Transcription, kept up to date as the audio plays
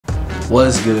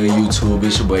What's good, YouTube?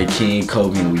 It's your boy King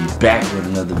Kolby and we back with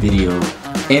another video.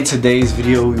 In today's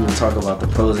video, we will talk about the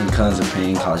pros and cons of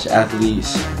paying college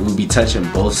athletes. We will be touching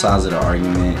both sides of the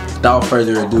argument. Without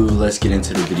further ado, let's get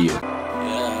into the video.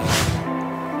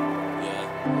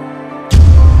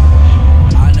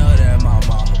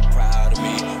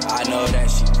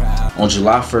 On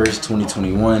July 1st,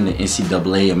 2021, the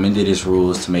NCAA amended its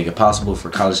rules to make it possible for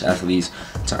college athletes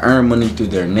to earn money through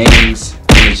their names,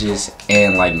 images,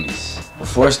 and likeness.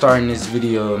 Before starting this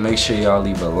video, make sure y'all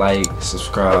leave a like,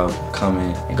 subscribe,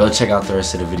 comment, and go check out the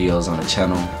rest of the videos on the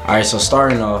channel. Alright, so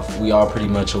starting off, we all pretty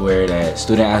much aware that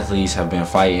student athletes have been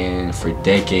fighting for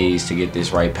decades to get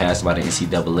this right passed by the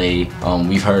NCAA.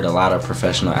 We've heard a lot of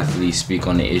professional athletes speak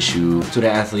on the issue.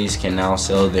 Student athletes can now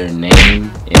sell their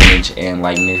name, image, and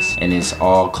likeness, and it's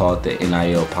all called the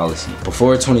NIL policy.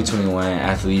 Before 2021,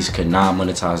 athletes could not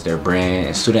monetize their brand,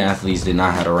 and student athletes did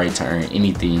not have the right to earn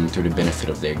anything through the benefit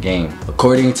of their game.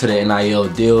 According to the NIL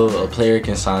deal, a player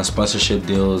can sign sponsorship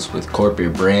deals with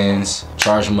corporate brands,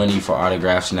 charge money for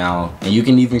autographs now, and you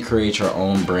can even create your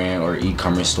own brand or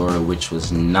e-commerce store, which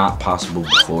was not possible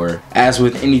before. As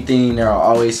with anything, there are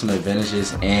always some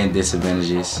advantages and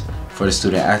disadvantages for the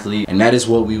student athlete, and that is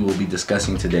what we will be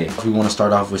discussing today. We want to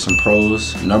start off with some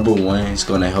pros. Number one, it's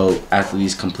going to help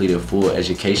athletes complete a full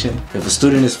education. If a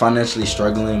student is financially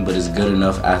struggling but is a good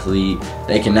enough athlete,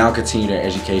 they can now continue their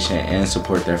education and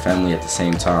support their family at the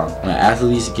same time. When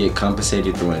athletes get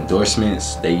compensated through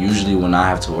endorsements, they usually will not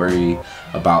have to worry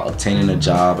about obtaining a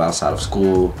job outside of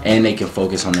school, and they can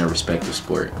focus on their respective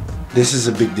sport. This is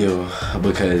a big deal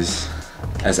because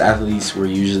as athletes, we're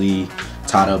usually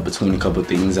tied up between a couple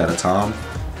things at a time,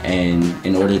 and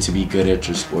in order to be good at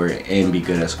your sport and be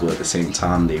good at school at the same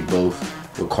time, they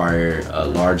both require a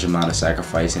large amount of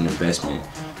sacrifice and investment.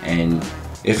 And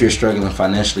if you're struggling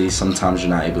financially, sometimes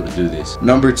you're not able to do this.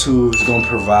 Number two is going to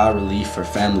provide relief for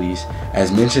families.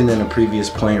 As mentioned in a previous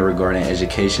point regarding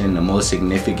education, the most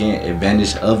significant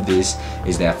advantage of this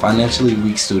is that financially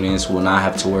weak students will not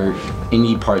have to work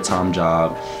any part-time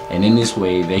job, and in this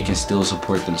way they can still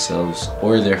support themselves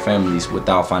or their families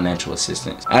without financial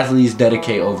assistance. Athletes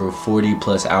dedicate over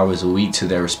 40+ hours a week to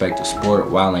their respective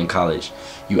sport while in college.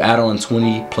 You add on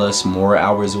 20+ more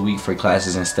hours a week for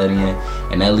classes and studying,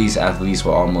 and that leaves athletes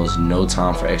with almost no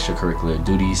time for extracurricular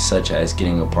duties such as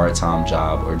getting a part-time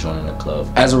job or joining a club.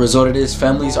 As a result of this,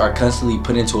 families are constantly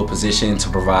put into a position to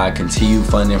provide continued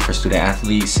funding for student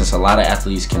athletes, since a lot of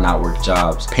athletes cannot work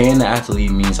jobs. Paying the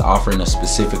athlete means offering a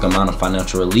specific amount of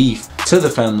financial relief to the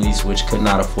families which could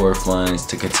not afford funds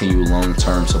to continue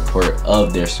long-term support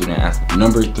of their student athlete.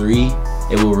 Number three,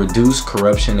 it will reduce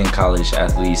corruption in college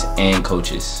athletes and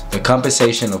coaches. The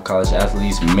compensation of college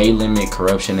athletes may limit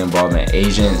corruption involving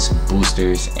agents,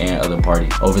 boosters, and other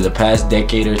parties. Over the past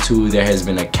decade or two, there has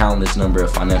been a countless number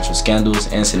of financial scandals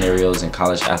and scenarios in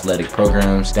college athletic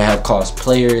programs that have cost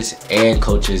players and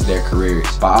coaches their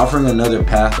careers. By offering another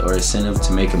path or incentive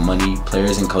to making money,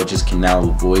 players and coaches can now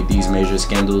avoid these major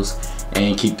scandals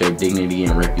and keep their dignity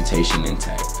and reputation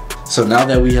intact. So now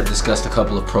that we have discussed a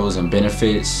couple of pros and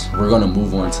benefits, we're going to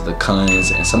move on to the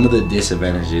cons and some of the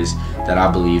disadvantages that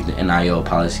I believe the NIL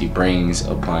policy brings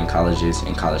upon colleges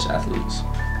and college athletes.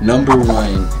 Number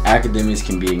one, academics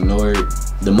can be ignored.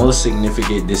 The most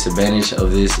significant disadvantage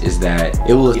of this is that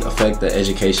it will affect the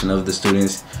education of the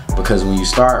students, because when you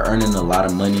start earning a lot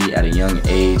of money at a young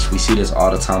age, we see this all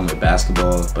the time with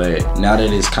basketball, but now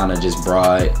that it's kind of just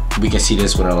broad, we can see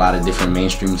this with a lot of different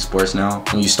mainstream sports now.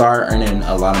 When you start earning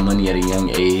a lot of money at a young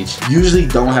age, you usually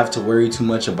don't have to worry too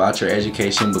much about your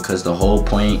education, because the whole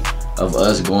point of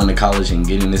us going to college and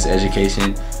getting this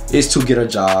education is to get a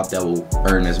job that will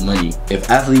earn us money. If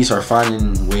athletes are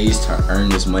finding ways to earn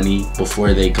this money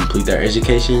before they complete their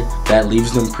education, that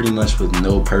leaves them pretty much with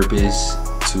no purpose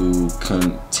to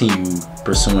continue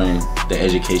pursuing the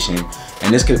education,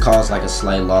 and this could cause like a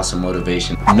slight loss of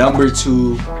motivation. Number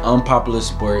two, unpopular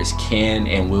sports can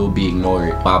and will be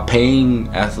ignored. By paying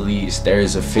athletes, there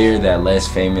is a fear that less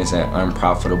famous and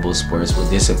unprofitable sports will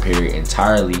disappear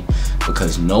entirely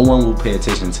because no one will pay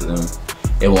attention to them.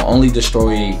 It will only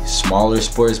destroy smaller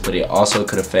sports, but it also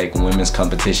could affect women's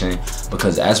competition,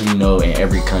 because as we know, in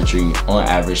every country, on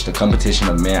average, the competition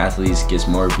of men athletes gets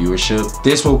more viewership.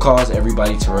 This will cause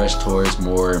everybody to rush towards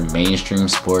more mainstream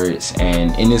sports,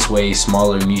 and in this way,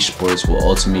 smaller niche sports will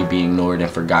ultimately be ignored and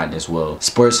forgotten as well.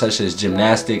 Sports such as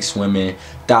gymnastics, swimming,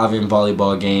 diving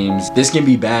volleyball games. This can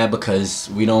be bad because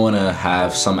we don't want to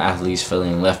have some athletes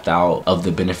feeling left out of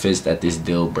the benefits that this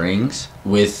deal brings.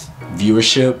 With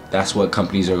viewership, that's what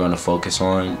companies are going to focus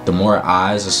on. The more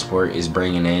eyes a sport is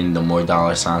bringing in, the more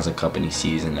dollar signs a company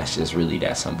sees, and that's just really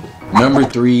that simple. Number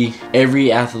 3,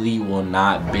 every athlete will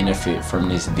not benefit from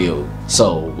this deal.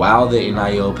 So while the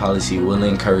NIL policy will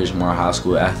encourage more high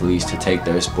school athletes to take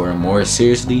their sport more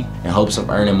seriously in hopes of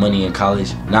earning money in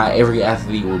college, not every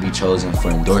athlete will be chosen for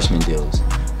endorsement deals.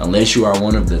 Unless you are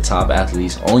one of the top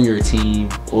athletes on your team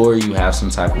or you have some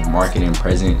type of marketing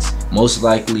presence, most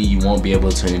likely you won't be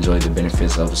able to enjoy the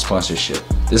benefits of a sponsorship.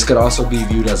 This could also be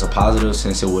viewed as a positive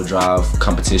since it will drive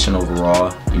competition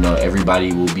overall. You know,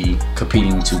 everybody will be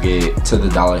competing to get to the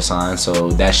dollar sign,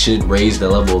 so that should raise the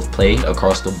level of play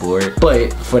across the board.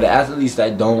 But for the athletes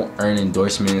that don't earn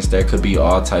endorsements, there could be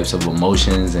all types of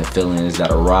emotions and feelings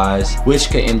that arise, which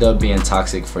could end up being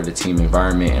toxic for the team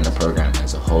environment and the program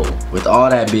as a whole. With all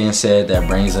that being said, that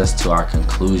brings us to our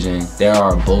conclusion. There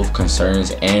are both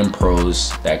concerns and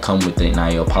pros that come with the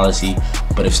NIL policy,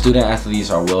 but if student athletes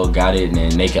are well guided,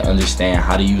 then they can understand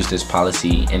how to use this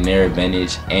policy in their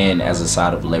advantage and as a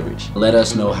side of leverage. Let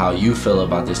us know how you feel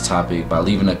about this topic by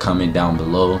leaving a comment down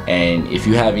below, and if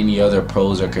you have any other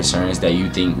pros or concerns that you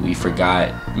think we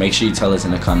forgot, make sure you tell us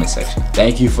in the comment section.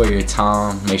 Thank you for your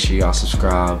time. Make sure y'all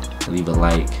subscribe, leave a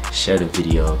like, share the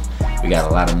video. We got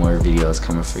a lot of more videos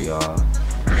coming for y'all.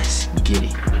 Let's get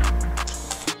it.